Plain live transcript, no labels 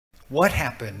What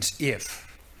happens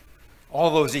if all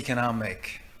those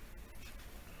economic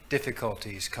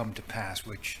difficulties come to pass,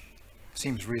 which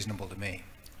seems reasonable to me?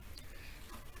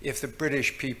 If the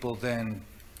British people then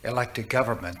elect a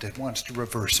government that wants to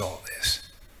reverse all this,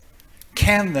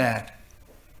 can that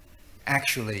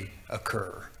actually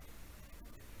occur?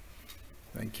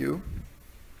 Thank you.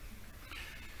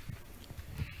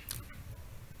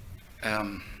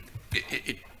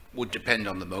 It would depend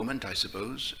on the moment, I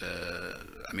suppose.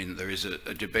 I mean, there is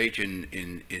a debate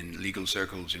in legal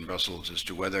circles in Brussels as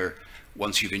to whether,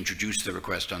 once you've introduced the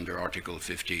request under Article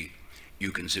 50,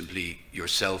 you can simply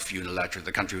yourself unilaterally,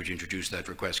 the country which introduced that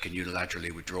request can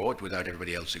unilaterally withdraw it without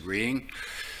everybody else agreeing.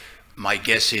 My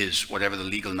guess is, whatever the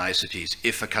legal niceties,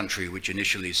 if a country which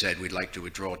initially said we'd like to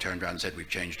withdraw turned around and said we've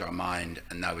changed our mind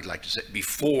and now we'd like to say,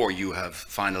 before you have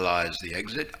finalized the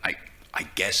exit, I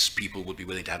guess people would be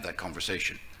willing to have that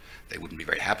conversation. They wouldn't be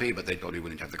very happy, but they'd probably be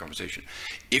willing to have the conversation.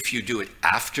 If you do it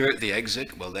after the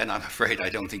exit, well, then I'm afraid I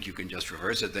don't think you can just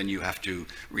reverse it. Then you have to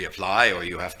reapply, or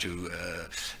you have to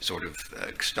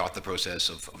start the process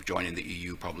of joining the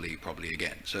EU probably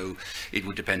again. So it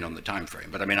would depend on the time frame.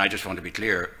 But I mean, I just want to be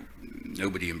clear,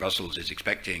 nobody in Brussels is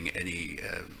expecting any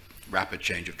rapid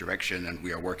change of direction, and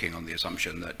we are working on the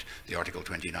assumption that the Article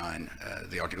 29,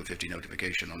 the Article 50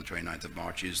 notification on the 29th of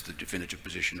March is the definitive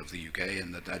position of the UK,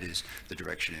 and that is the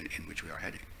direction in which we are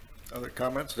heading. Other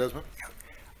comments, Desmond?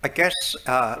 I guess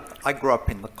I grew up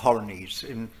in the colonies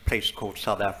in a place called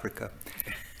South Africa,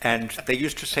 and they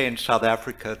used to say in South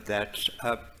Africa that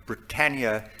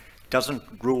Britannia doesn't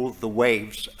rule the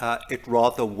waves, it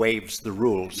rather waves the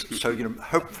rules. So,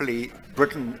 hopefully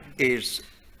Britain is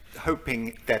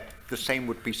hoping that the same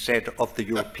would be said of the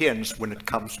Europeans when it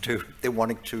comes to them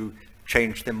wanting to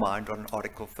change their mind on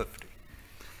Article 50.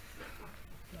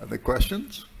 Other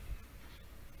questions?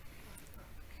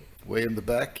 Way in the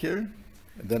back here,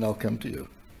 and then I'll come to you.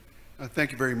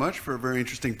 Thank you very much for a very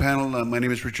interesting panel. My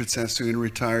name is Richard Sassoon,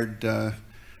 retired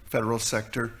federal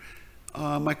sector.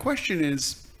 My question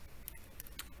is,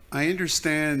 I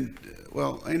understand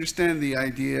the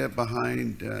idea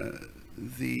behind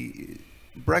the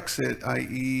Brexit,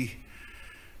 i.e.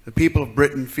 the people of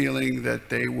Britain feeling that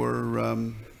they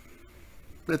were,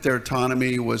 that their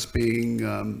autonomy was being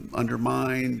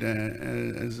undermined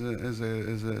as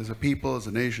a people, as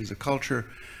a nation, as a culture.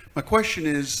 My question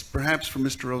is, perhaps for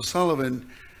Mr. O'Sullivan,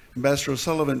 Ambassador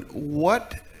O'Sullivan,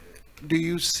 what do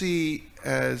you see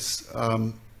as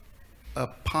a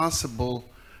possible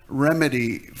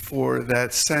remedy for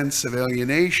that sense of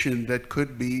alienation that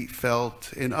could be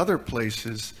felt in other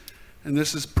places? And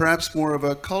this is perhaps more of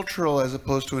a cultural as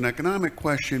opposed to an economic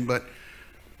question, but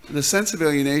the sense of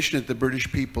alienation that the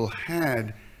British people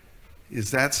had,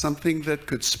 is that something that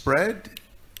could spread,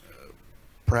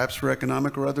 perhaps for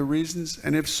economic or other reasons?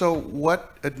 And if so,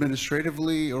 what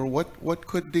administratively, or what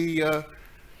could the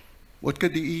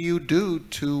EU do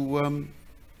to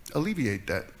alleviate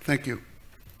that? Thank you.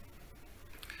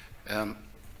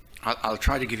 I'll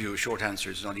try to give you a short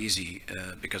answer. It's not easy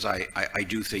because I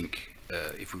do think,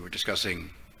 if we were discussing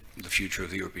the future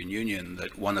of the European Union,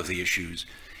 that one of the issues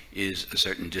is a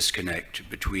certain disconnect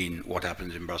between what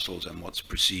happens in Brussels and what's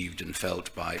perceived and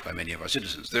felt by many of our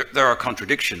citizens. There are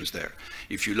contradictions there.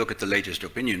 If you look at the latest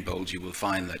opinion polls, you will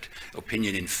find that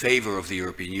opinion in favor of the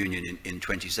European Union in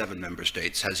 27 member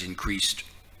states has increased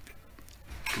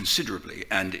considerably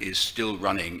and is still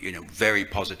running, very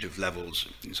positive levels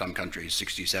in some countries,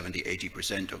 60, 70,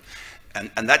 80% of,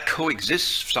 and that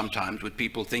coexists sometimes with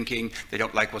people thinking they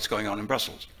don't like what's going on in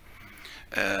Brussels.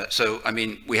 So, I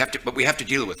mean, we have to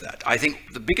deal with that. I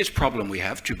think the biggest problem we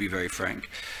have, to be very frank,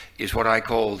 is what I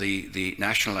call the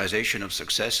nationalization of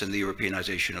success and the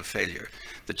Europeanization of failure.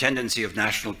 The tendency of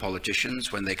national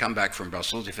politicians, when they come back from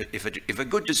Brussels, if a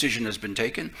good decision has been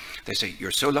taken, they say,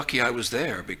 "You're so lucky I was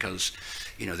there because,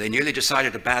 they nearly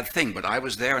decided a bad thing, but I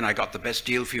was there and I got the best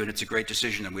deal for you and it's a great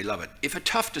decision and we love it." If a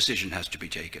tough decision has to be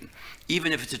taken,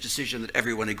 even if it's a decision that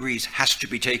everyone agrees has to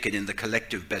be taken in the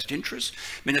collective best interest,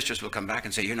 ministers will come back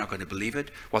and say, "You're not going to believe it,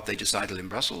 what they decided in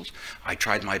Brussels. I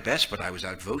tried my best, but I was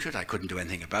outvoted. I couldn't do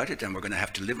anything about it, and we're going to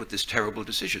have to live with this terrible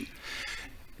decision."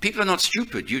 People are not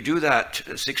stupid. You do that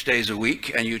 6 days a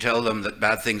week, and you tell them that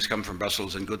bad things come from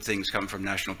Brussels and good things come from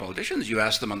national politicians. You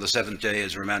ask them on the 7th day,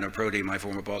 as Romano Prodi, my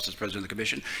former boss as president of the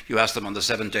Commission, you ask them on the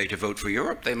 7th day to vote for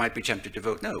Europe, they might be tempted to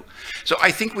vote no. So I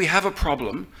think we have a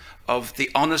problem of the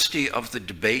honesty of the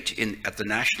debate at the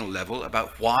national level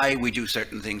about why we do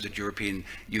certain things at European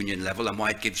Union level and why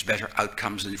it gives better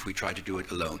outcomes than if we try to do it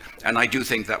alone. And I do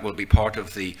think that will be part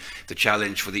of the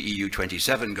challenge for the EU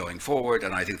 27 going forward,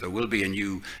 and I think there will be a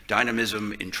new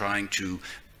dynamism in trying to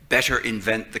better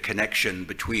invent the connection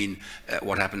between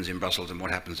what happens in Brussels and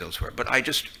what happens elsewhere. But I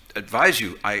just advise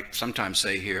you, I sometimes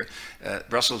say here,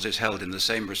 Brussels is held in the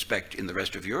same respect in the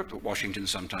rest of Europe, but Washington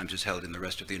sometimes is held in the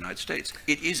rest of the United States.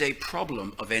 It is a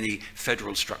problem of any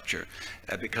federal structure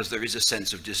because there is a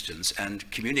sense of distance, and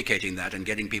communicating that and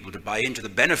getting people to buy into the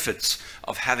benefits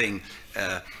of having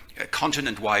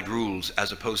continent-wide rules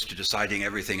as opposed to deciding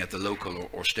everything at the local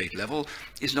or state level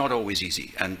is not always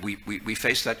easy. And we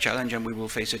face that challenge, and we will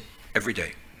face it every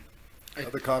day.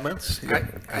 Other comments?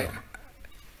 I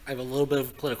have a little bit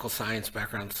of a political science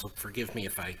background, so forgive me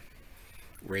if I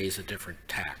raise a different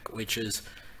tack, which is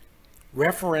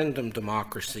referendum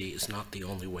democracy is not the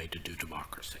only way to do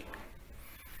democracy.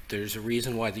 There's a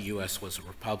reason why the US was a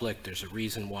republic. There's a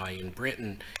reason why in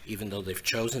Britain, even though they've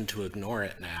chosen to ignore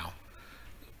it now,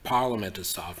 Parliament is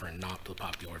sovereign, not the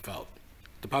popular vote.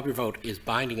 The popular vote is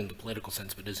binding in the political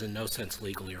sense, but is in no sense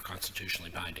legally or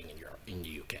constitutionally binding in Europe, in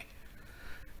the UK.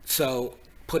 So,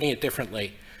 putting it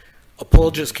differently, a poll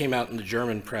just came out in the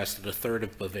German press that a third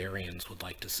of Bavarians would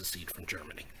like to secede from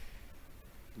Germany.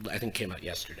 I think it came out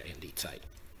yesterday in Die Zeit.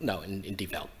 No, in Die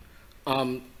Welt.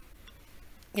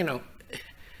 You know,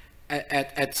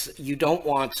 you don't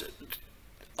want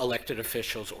elected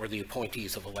officials or the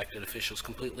appointees of elected officials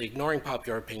completely ignoring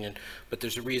popular opinion, but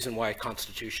there's a reason why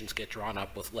constitutions get drawn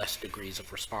up with less degrees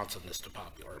of responsiveness to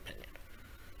popular opinion.